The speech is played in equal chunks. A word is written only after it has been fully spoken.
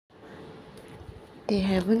They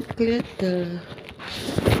haven't cleared the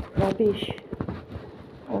rubbish.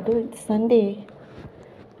 Although it's Sunday,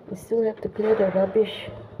 they still have to clear the rubbish.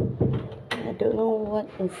 I don't know what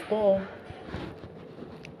is there,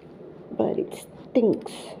 but it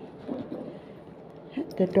stinks.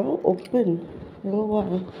 Had the door open a little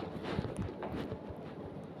while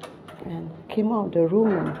and came out of the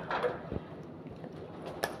room and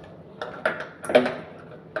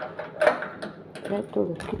went to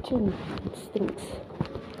the kitchen. It stinks.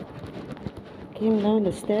 Came down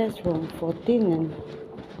the stairs from 14 and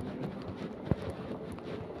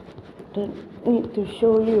don't need to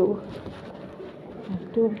show you.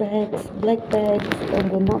 2 bags, black bags, and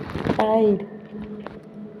they're not tied.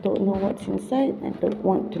 Don't know what's inside. I don't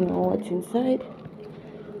want to know what's inside.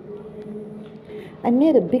 I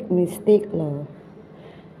made a big mistake lah.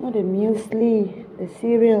 Not the muesli, the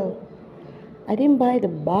cereal. I didn't buy the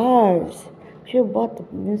bars. Should have bought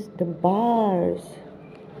the bars.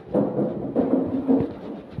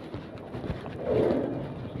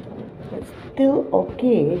 But still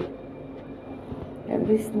okay. At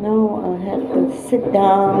least now I have to sit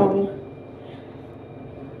down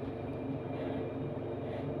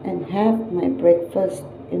and have my breakfast,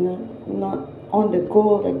 not on the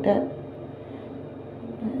go like that.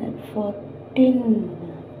 At 14,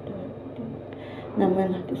 13, no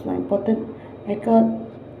man, it's not important. I got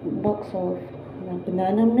a box of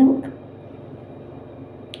banana milk,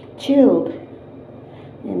 chilled,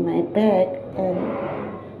 in my bag, and a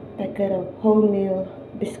packet of wholemeal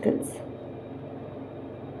biscuits.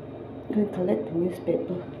 I'm going to collect the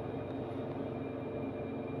newspaper.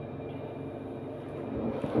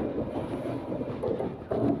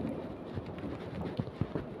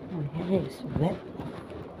 My hair is wet.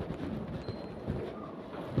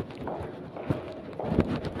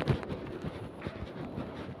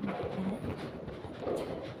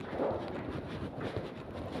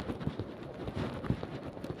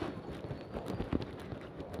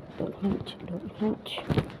 Don't hunch.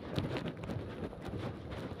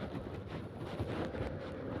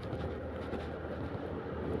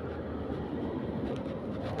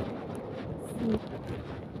 See,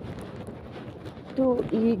 2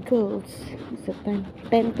 eagles. It's the time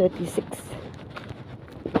 10:36.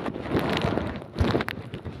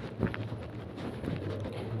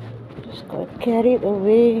 Just got carried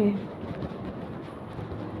away.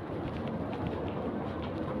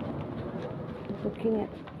 Looking at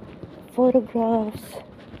photographs.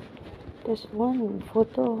 There's one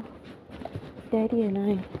photo. Daddy and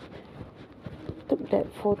I took that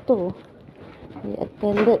photo. We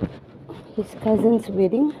attended his cousin's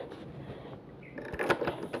wedding.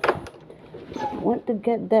 I want to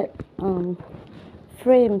get that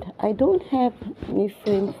framed. I don't have any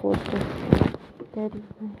framed photo. Daddy,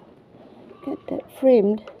 get that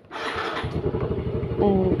framed.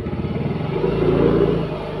 And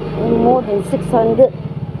more than 600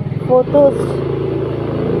 photos,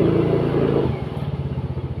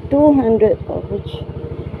 200 of which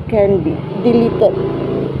can be deleted.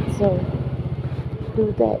 So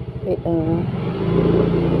do that with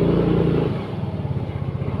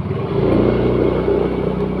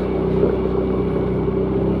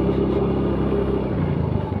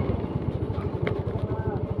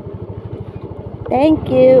thank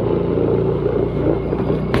you.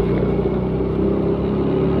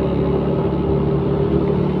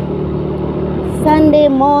 Sunday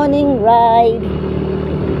morning ride,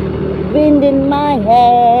 wind in my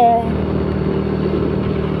hair,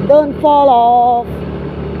 don't fall off,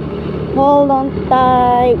 hold on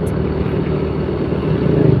tight.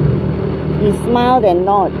 He smiled and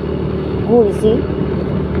nodded. Who is he?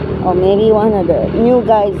 Or maybe one of the new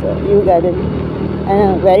guys at Yew Garden,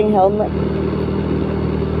 wearing helmet.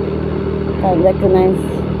 I recognize.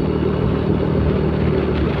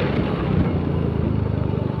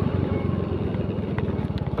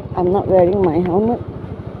 I'm not wearing my helmet.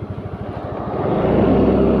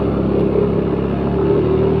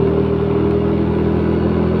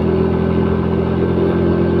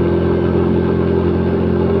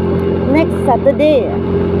 Next Saturday.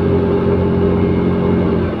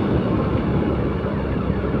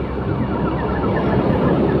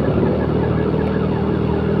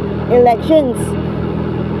 Elections.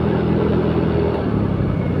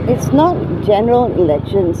 It's not general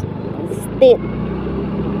elections, it's state.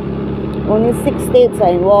 Only 6 states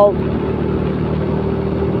are involved.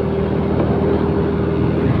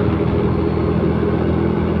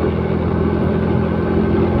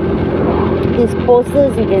 These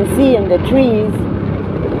posters you can see on the trees.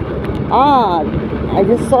 I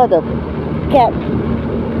just saw the cat.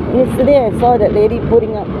 Yesterday I saw that lady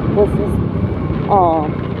putting up posters.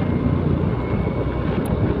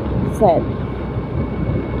 sad.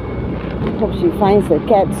 Hope she finds her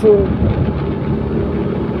cat soon.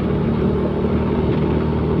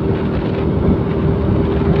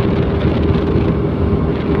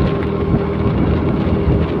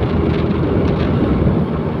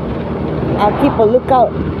 I'll keep a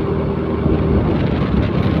lookout.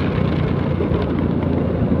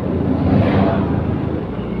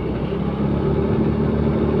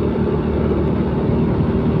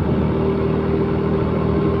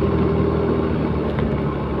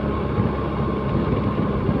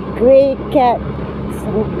 Grey cat.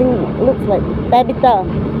 Something looks like Tabitha,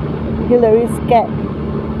 Hillary's cat.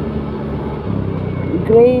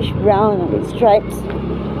 Greyish brown with stripes.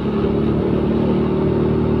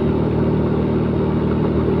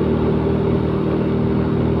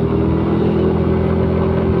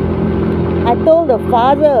 I told the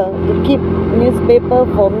father to keep newspaper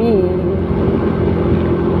for me.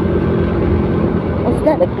 Was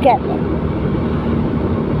that a cat?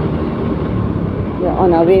 We're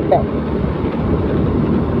on our way back.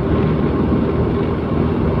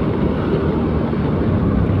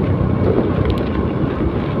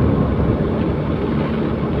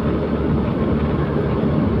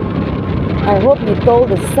 I hope he told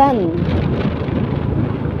the son.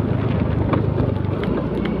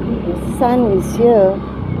 The son is here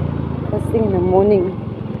first thing in the morning.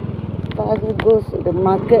 Father goes to the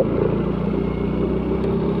market.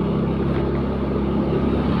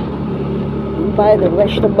 Buy the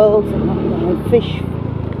vegetables and fish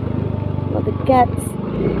for the cats.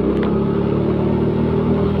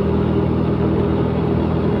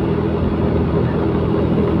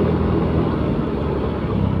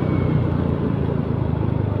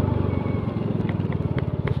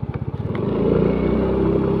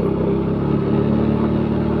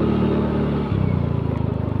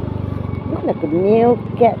 Look like a male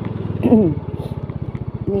cat.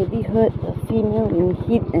 Maybe hurt a female in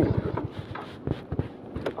heat and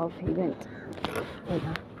off he went.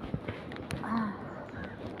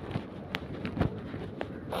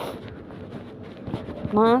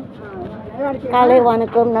 மா காலை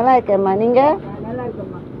வணக்கம். நல்லா இருக்கேம்மா. நீங்க?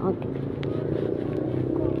 Okay.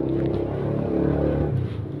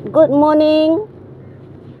 Good morning.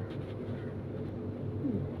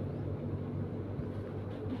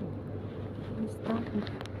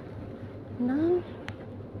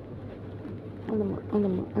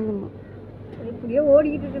 இப்படியே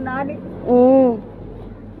ஓடிக்கிட்டு இருக்கு நாடு.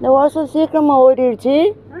 இந்த வருஷம் சீக்கிரமா ஓடிடுச்சு.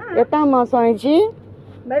 எட்டாம் மாசம் ஆயிடுச்சு.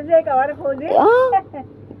 பர்த்டேக்கு வரப்போகுது.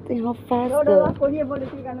 கொடியை போட்டு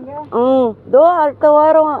வச்சிருக்கானுங்க. தோ அடுத்த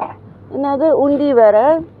வாரம் என்னது உண்டி வேற.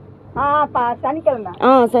 சனிக்கிழமை.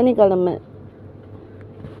 சனிக்கிழமை.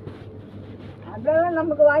 அதெல்லாம்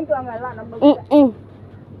நமக்கு வாங்கிக்குவாங்க எல்லாம் நம்ம.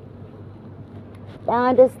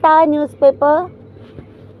 The Star newspaper.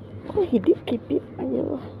 Oh, he did keep it.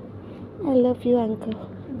 I love you, uncle.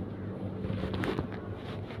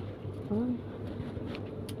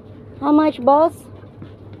 How much, boss?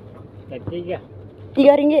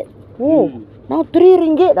 RM3. Oh, now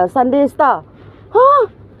RM3. Sunday Star.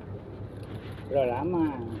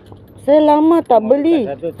 Saya lama tak beli.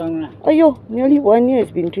 Ayo, nearly 1 year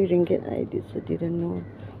it's been RM3. I didn't know.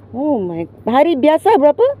 Oh my. Hari biasa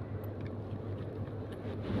berapa?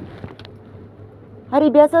 Hari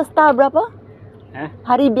biasa Star berapa?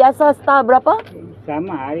 Hari biasa Star berapa?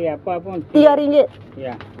 Sama hari apa pun RM3.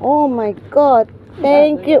 Ya. Oh my god.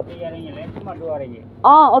 Thank you. Cuma RM2.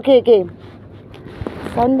 Oh, okay.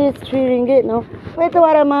 Sunday is RM3 now. Wait a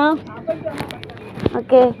while, ma.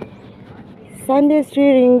 Okay. Sunday is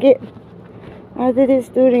RM3. Other is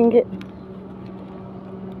RM2.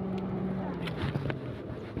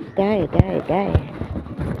 Die.